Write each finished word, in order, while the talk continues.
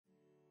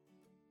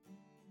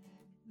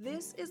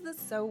This is the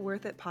So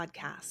Worth It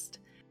podcast,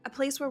 a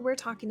place where we're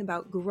talking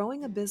about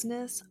growing a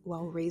business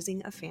while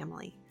raising a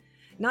family,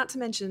 not to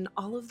mention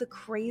all of the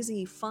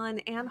crazy, fun,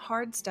 and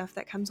hard stuff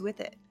that comes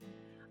with it.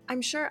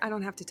 I'm sure I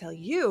don't have to tell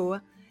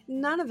you,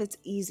 none of it's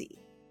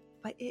easy,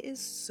 but it is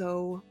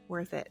so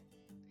worth it.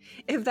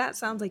 If that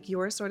sounds like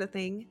your sort of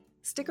thing,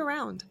 stick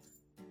around.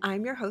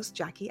 I'm your host,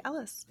 Jackie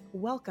Ellis.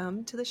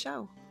 Welcome to the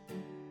show.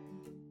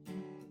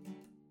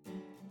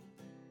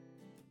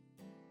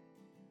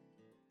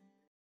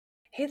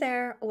 Hey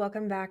there,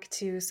 welcome back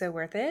to So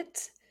Worth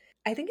It.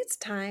 I think it's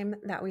time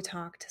that we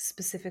talked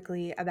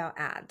specifically about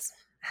ads.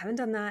 I haven't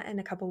done that in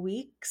a couple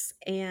weeks,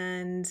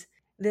 and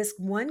this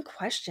one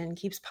question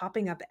keeps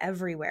popping up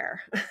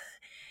everywhere.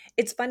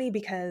 It's funny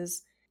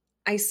because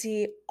I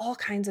see all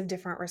kinds of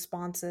different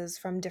responses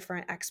from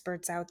different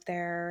experts out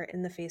there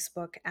in the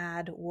Facebook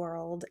ad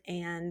world,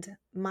 and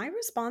my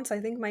response I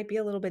think might be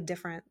a little bit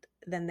different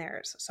than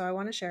theirs, so I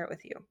want to share it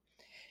with you.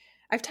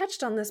 I've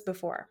touched on this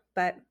before,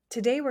 but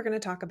today we're going to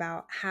talk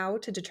about how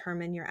to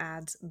determine your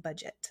ads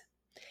budget.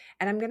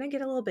 And I'm going to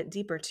get a little bit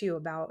deeper too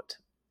about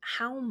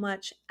how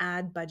much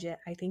ad budget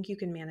I think you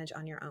can manage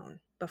on your own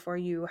before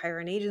you hire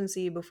an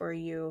agency, before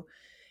you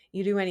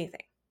do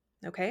anything.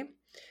 Okay?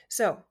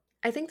 So,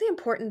 I think the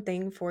important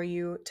thing for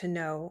you to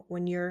know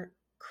when you're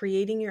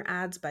creating your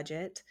ads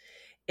budget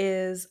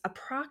is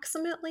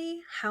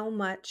approximately how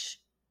much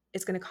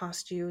it's going to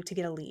cost you to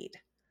get a lead.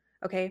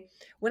 Okay?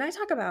 When I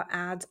talk about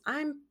ads,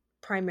 I'm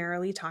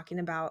primarily talking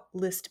about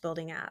list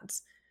building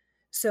ads.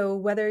 So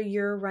whether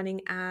you're running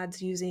ads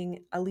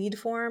using a lead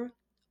form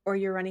or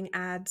you're running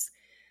ads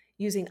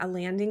using a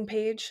landing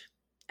page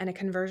and a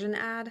conversion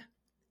ad,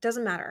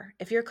 doesn't matter.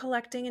 If you're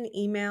collecting an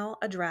email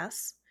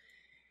address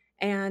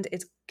and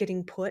it's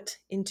getting put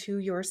into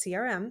your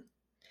CRM,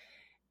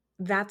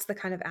 that's the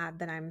kind of ad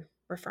that I'm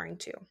referring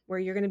to, where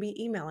you're going to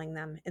be emailing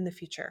them in the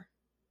future.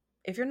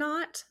 If you're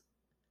not,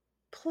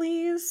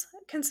 please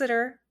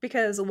consider,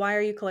 because why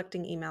are you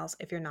collecting emails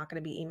if you're not going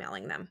to be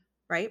emailing them,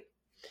 right?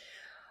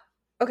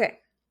 Okay,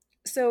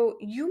 so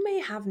you may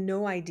have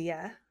no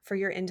idea for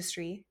your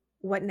industry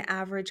what an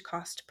average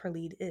cost per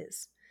lead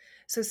is.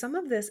 So some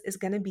of this is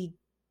going to be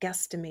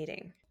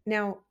guesstimating.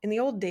 Now, in the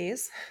old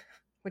days,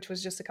 which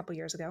was just a couple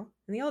years ago,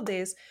 in the old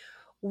days,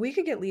 we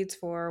could get leads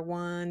for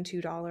 $1,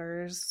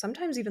 $2,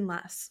 sometimes even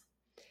less.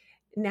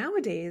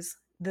 Nowadays,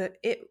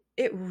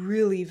 it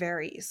really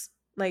varies,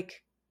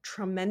 like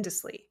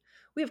tremendously.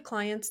 We have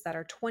clients that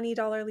are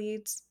 $20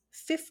 leads,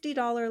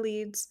 $50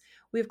 leads.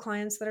 We have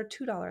clients that are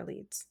 $2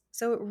 leads.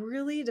 So it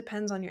really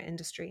depends on your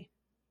industry.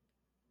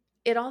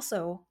 It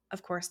also,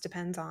 of course,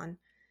 depends on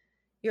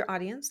your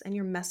audience and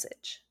your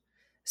message.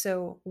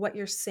 So what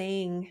you're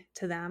saying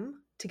to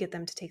them to get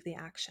them to take the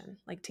action,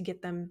 like to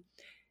get them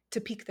to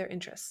pique their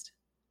interest.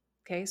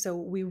 Okay, so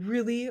we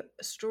really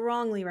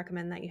strongly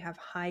recommend that you have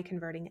high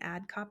converting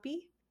ad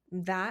copy.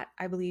 That,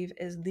 I believe,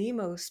 is the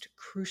most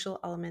crucial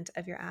element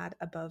of your ad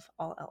above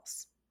all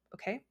else.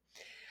 Okay,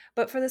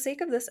 but for the sake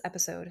of this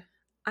episode,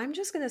 I'm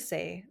just going to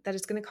say that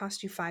it's going to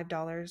cost you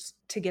 $5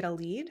 to get a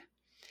lead.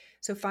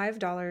 So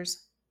 $5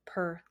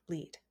 per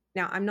lead.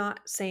 Now, I'm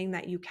not saying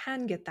that you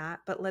can get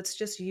that, but let's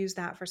just use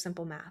that for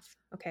simple math.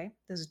 Okay,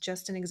 this is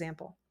just an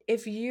example.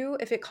 If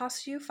it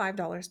costs you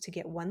 $5 to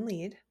get one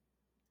lead,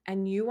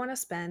 and you want to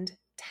spend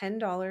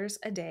 $10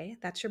 a day,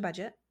 that's your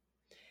budget,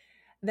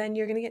 then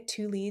you're going to get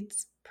 2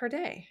 leads per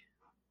day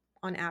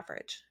on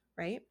average,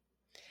 right?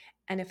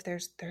 And if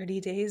there's 30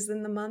 days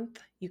in the month,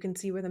 you can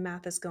see where the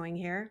math is going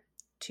here.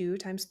 2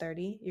 times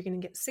 30, you're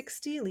going to get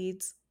 60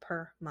 leads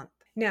per month.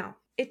 Now,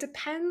 it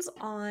depends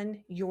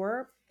on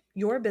your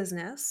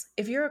business.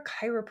 If you're a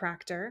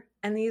chiropractor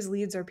and these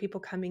leads are people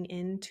coming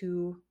in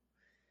to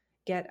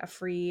get a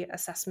free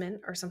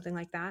assessment or something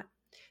like that,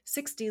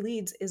 60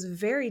 leads is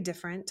very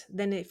different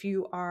than if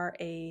you are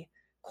a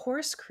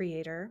course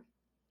creator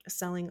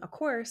selling a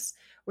course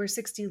where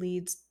 60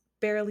 leads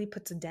barely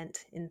puts a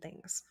dent in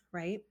things,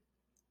 right?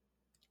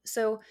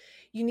 So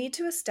you need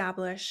to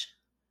establish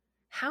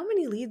how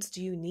many leads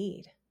do you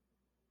need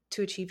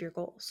to achieve your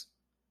goals.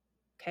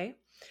 Okay,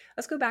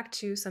 let's go back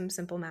to some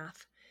simple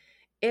math.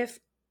 If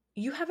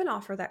you have an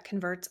offer that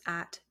converts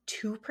at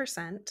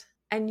 2%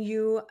 and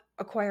you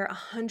acquire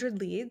 100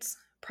 leads,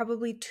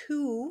 probably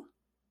 2,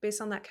 based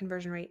on that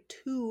conversion rate,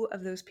 2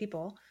 of those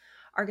people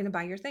are going to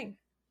buy your thing.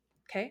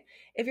 Okay.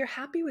 If you're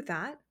happy with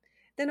that,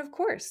 then of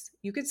course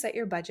you could set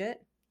your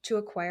budget to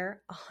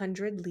acquire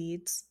 100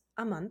 leads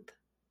a month,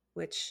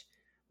 which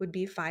would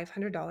be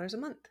 $500 a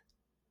month.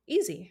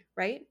 Easy,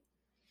 right?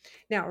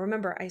 Now,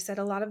 remember, I said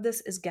a lot of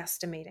this is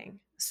guesstimating.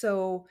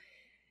 So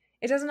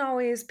it doesn't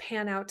always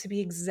pan out to be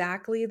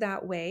exactly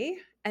that way.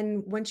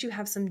 And once you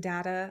have some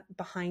data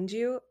behind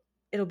you,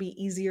 it'll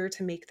be easier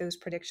to make those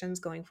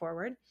predictions going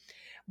forward.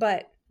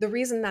 But the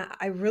reason that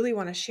I really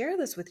want to share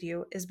this with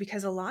you is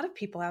because a lot of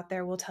people out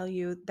there will tell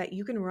you that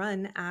you can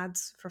run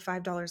ads for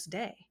 $5 a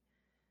day.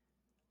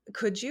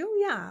 Could you?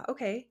 Yeah,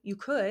 okay, you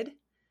could.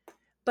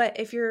 But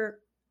if your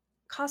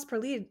cost per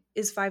lead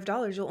is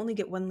 $5, you'll only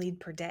get 1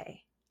 lead per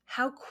day.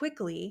 How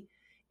quickly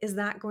is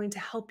that going to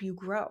help you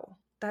grow?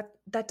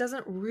 that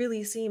doesn't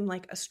really seem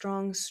like a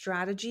strong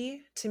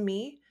strategy to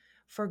me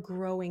for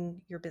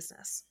growing your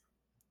business.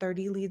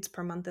 30 leads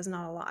per month is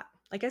not a lot.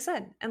 Like I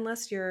said,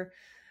 unless you're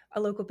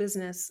a local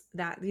business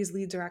that these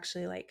leads are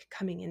actually like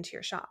coming into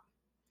your shop.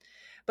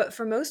 But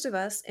for most of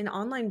us in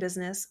online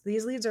business,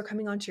 these leads are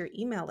coming onto your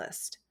email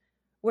list,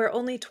 where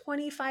only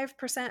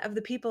 25% of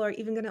the people are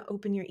even going to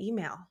open your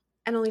email.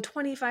 And only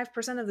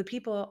 25% of the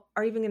people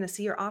are even going to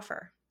see your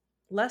offer.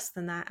 Less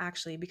than that,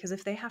 actually, because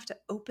if they have to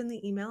open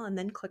the email and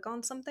then click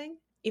on something,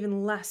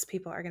 even less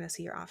people are going to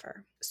see your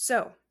offer.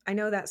 So I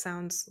know that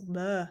sounds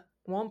womp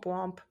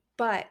womp,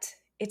 but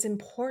it's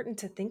important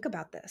to think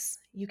about this.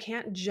 You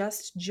can't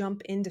just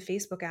jump into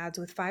Facebook ads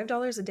with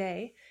 $5 a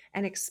day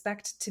and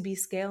expect to be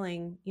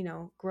scaling,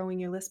 growing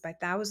your list by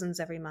thousands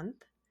every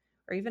month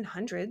or even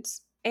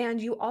hundreds.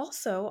 And you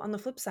also, on the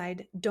flip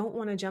side, don't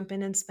want to jump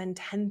in and spend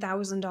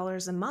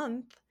 $10,000 a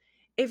month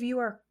if you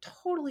are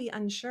totally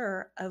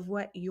unsure of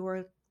what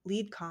your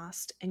lead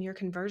cost and your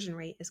conversion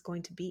rate is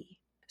going to be.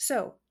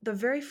 So the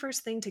very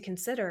first thing to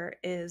consider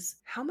is,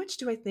 how much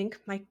do I think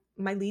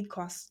my lead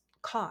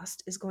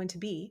cost is going to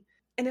be?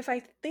 And if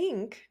I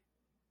think,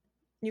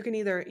 you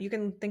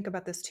can think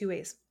about this two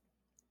ways.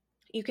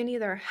 You can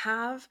either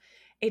have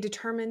a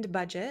determined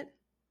budget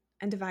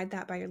and divide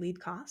that by your lead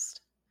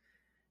cost,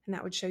 and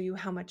that would show you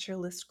how much your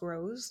list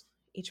grows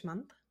each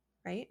month,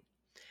 right?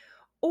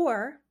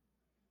 Or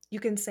you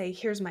can say,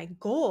 here's my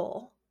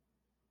goal,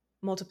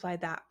 multiply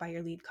that by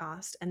your lead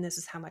cost, and this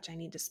is how much I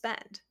need to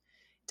spend.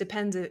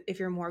 Depends if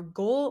you're more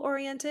goal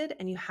oriented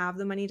and you have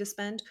the money to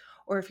spend,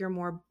 or if you're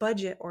more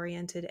budget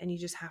oriented and you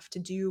just have to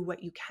do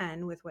what you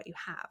can with what you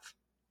have.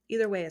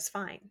 Either way is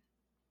fine,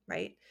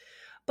 right?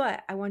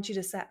 But I want you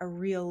to set a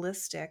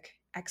realistic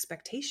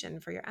expectation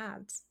for your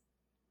ads.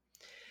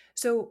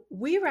 So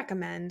we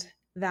recommend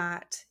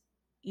that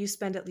you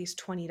spend at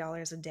least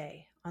 $20 a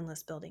day on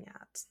list building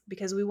ads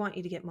because we want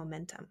you to get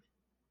momentum,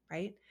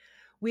 right?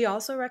 We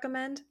also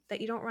recommend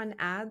that you don't run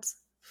ads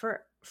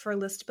for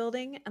list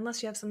building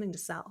unless you have something to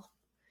sell,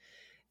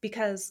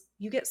 because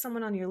you get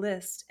someone on your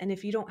list, and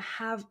if you don't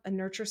have a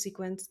nurture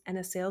sequence and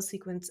a sales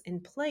sequence in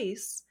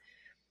place,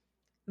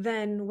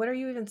 then what are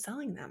you even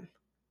selling them?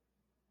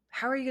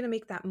 How are you going to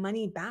make that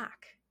money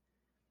back?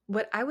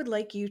 What I would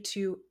like you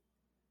to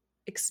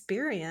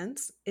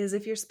experience is,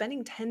 if you're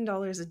spending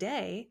 $10 a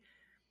day,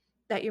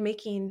 that you're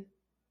making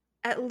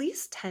at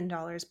least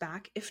 $10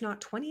 back, if not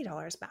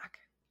 $20 back,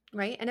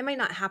 right? And it might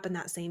not happen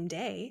that same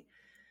day,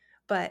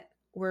 but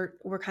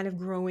we're kind of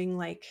growing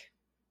like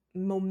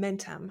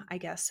momentum, I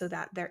guess, so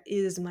that there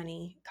is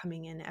money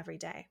coming in every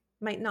day.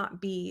 Might not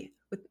be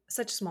with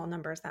such small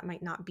numbers, that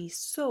might not be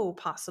so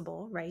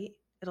possible, right?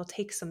 It'll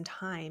take some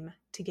time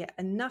to get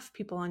enough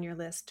people on your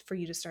list for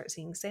you to start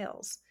seeing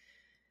sales.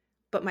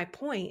 But my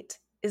point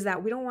is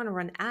that we don't want to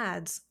run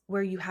ads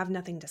where you have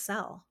nothing to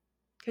sell,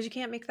 because you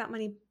can't make that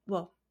money.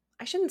 Well,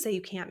 I shouldn't say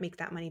you can't make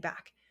that money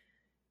back.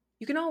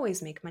 You can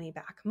always make money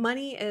back.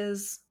 Money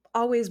is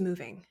always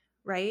moving,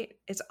 right?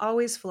 It's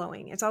always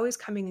flowing. It's always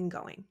coming and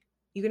going.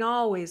 You can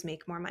always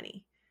make more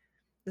money.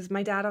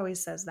 My dad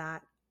always says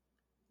that.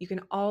 You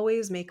can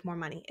always make more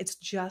money. It's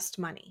just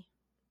money.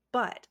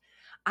 But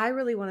I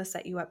really want to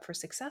set you up for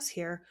success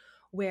here,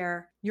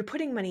 where you're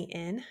putting money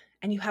in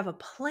and you have a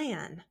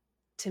plan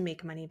to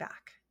make money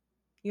back.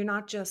 You're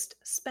not just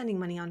spending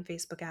money on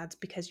Facebook ads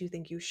because you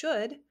think you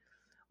should,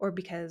 or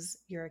because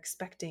you're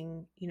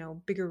expecting,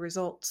 bigger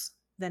results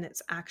than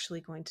it's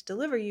actually going to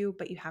deliver you,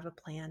 but you have a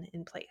plan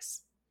in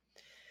place.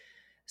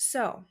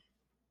 So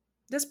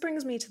this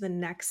brings me to the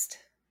next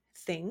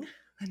thing,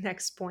 the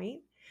next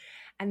point,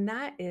 and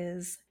that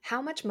is,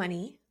 how much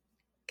money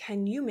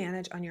can you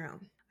manage on your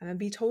own? I'm going to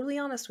be totally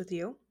honest with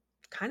you.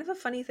 Kind of a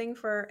funny thing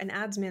for an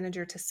ads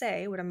manager to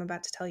say, what I'm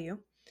about to tell you.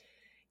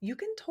 You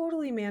can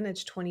totally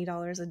manage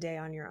 $20 a day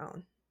on your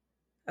own,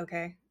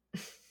 okay?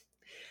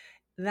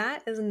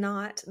 That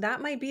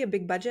might be a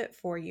big budget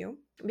for you,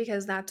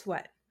 because that's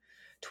what?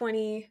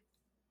 20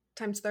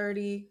 times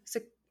 30,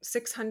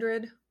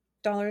 $600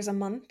 a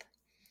month.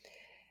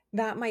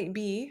 That might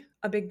be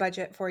a big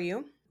budget for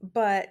you,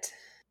 but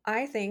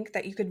I think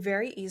that you could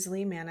very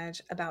easily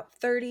manage about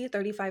 $30,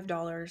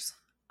 $35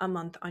 a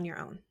month on your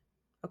own,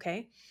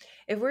 okay?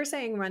 If we're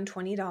saying run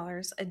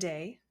 $20 a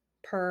day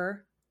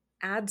per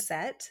ad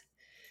set,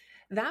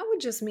 that would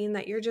just mean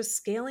that you're just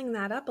scaling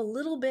that up a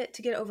little bit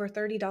to get over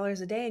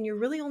 $30 a day, and you're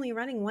really only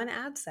running one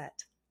ad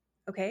set,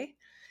 okay?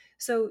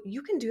 So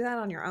you can do that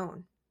on your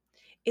own.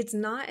 It's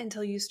not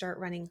until you start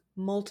running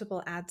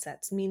multiple ad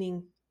sets,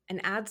 meaning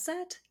an ad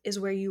set is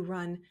where you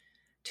run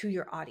to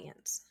your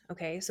audience,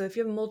 okay? So if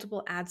you have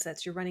multiple ad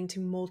sets, you're running to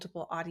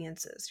multiple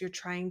audiences, you're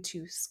trying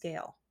to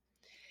scale.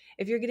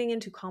 If you're getting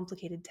into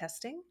complicated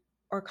testing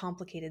or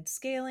complicated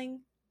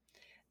scaling,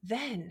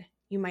 then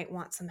you might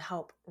want some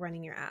help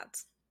running your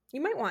ads.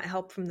 You might want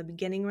help from the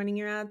beginning running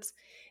your ads,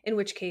 in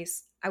which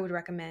case I would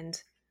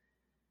recommend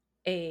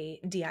a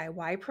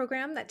DIY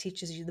program that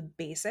teaches you the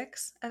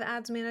basics of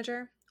Ads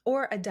Manager,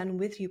 or a Done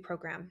With You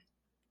program,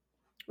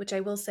 which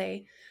I will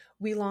say,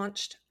 we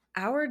launched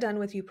our Done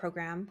With You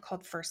program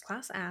called First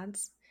Class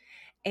Ads,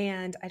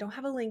 And I don't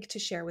have a link to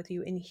share with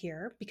you in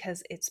here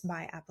because it's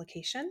by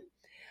application,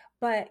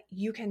 but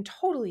you can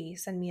totally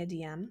send me a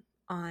DM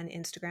on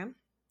Instagram.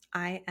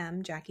 I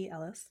am Jackie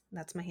Ellis.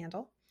 That's my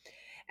handle.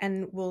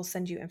 And we'll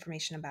send you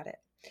information about it.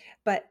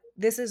 But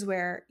this is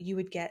where you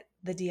would get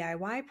the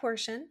DIY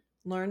portion,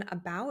 learn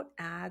about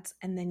ads,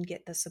 and then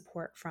get the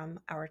support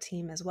from our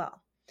team as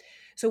well.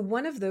 So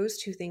one of those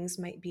two things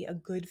might be a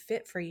good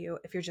fit for you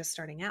if you're just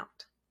starting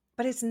out.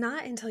 But it's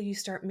not until you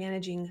start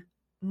managing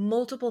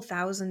multiple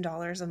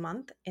 $1,000s a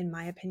month, in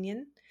my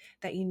opinion,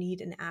 that you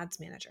need an ads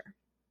manager.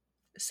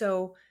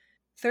 So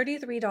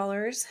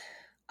 $33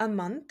 a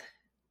month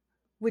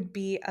would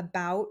be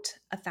about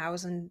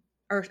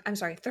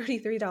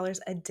 $33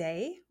 a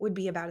day would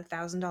be about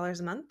 $1,000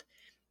 a month.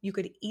 You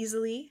could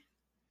easily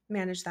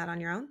manage that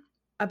on your own.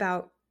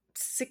 About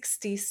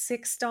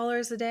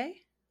 $66 a day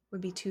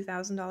would be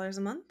 $2,000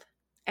 a month.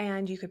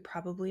 And you could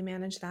probably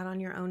manage that on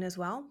your own as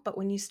well. But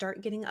when you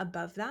start getting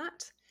above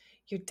that,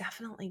 you're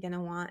definitely going to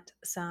want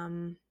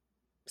some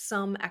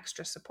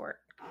extra support,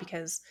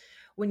 because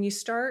when you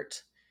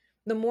start,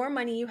 the more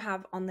money you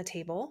have on the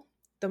table,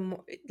 the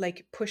more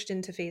like pushed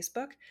into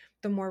Facebook,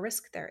 the more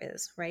risk there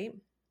is, right?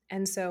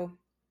 And so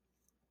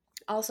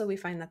also we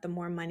find that the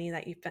more money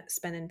that you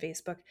spend in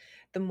Facebook,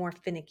 the more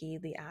finicky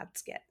the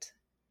ads get,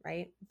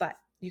 right? But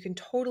you can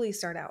totally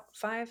start out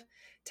 $5,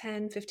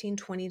 $10, $15,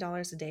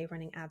 $20 a day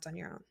running ads on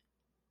your own.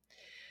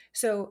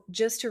 So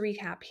just to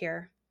recap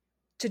here,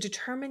 to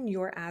determine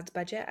your ads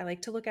budget, I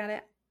like to look at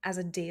it as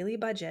a daily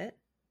budget.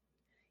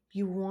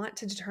 You want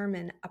to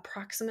determine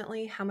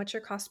approximately how much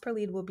your cost per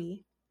lead will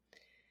be,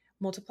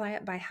 multiply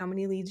it by how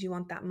many leads you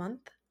want that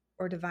month,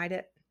 or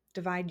divide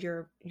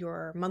your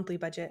monthly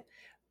budget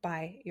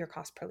by your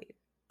cost per lead.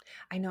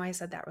 I know I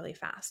said that really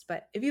fast,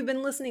 but if you've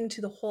been listening to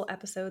the whole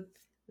episode,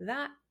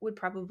 that would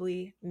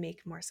probably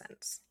make more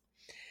sense.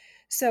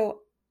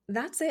 So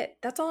that's it.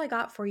 That's all I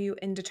got for you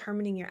in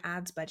determining your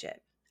ads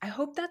budget. I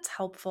hope that's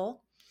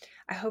helpful.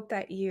 I hope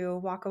that you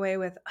walk away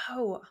with,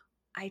 oh,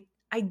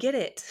 I get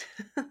it.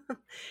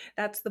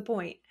 That's the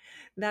point.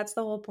 That's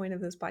the whole point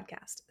of this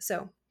podcast.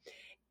 So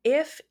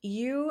if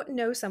you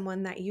know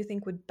someone that you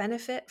think would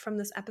benefit from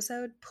this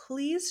episode,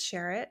 please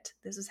share it.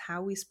 This is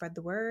how we spread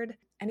the word.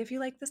 And if you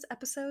like this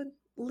episode,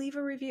 leave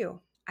a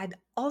review. I'd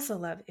also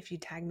love if you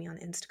tag me on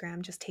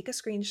Instagram. Just take a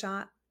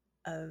screenshot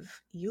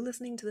of you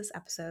listening to this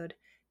episode,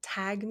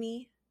 tag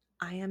me,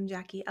 I am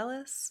Jackie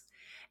Ellis,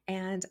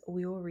 and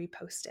we will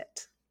repost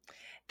it.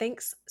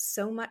 Thanks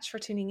so much for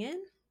tuning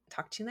in.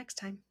 Talk to you next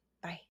time.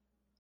 Bye.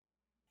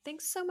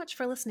 Thanks so much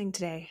for listening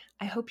today.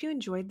 I hope you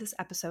enjoyed this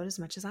episode as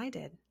much as I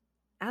did.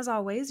 As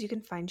always, you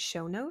can find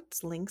show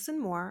notes, links,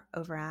 and more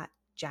over at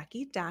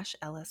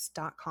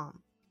jackie-ellis.com.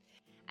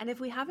 And if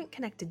we haven't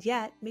connected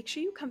yet, make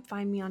sure you come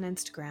find me on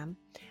Instagram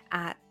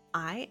at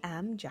I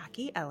am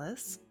Jackie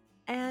Ellis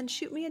and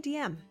shoot me a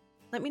DM.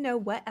 Let me know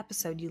what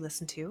episode you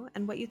listened to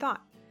and what you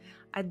thought.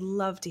 I'd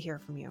love to hear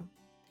from you.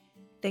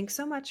 Thanks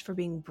so much for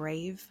being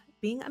brave,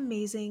 being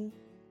amazing,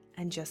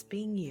 and just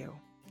being you.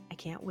 I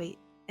can't wait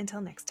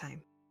until next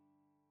time.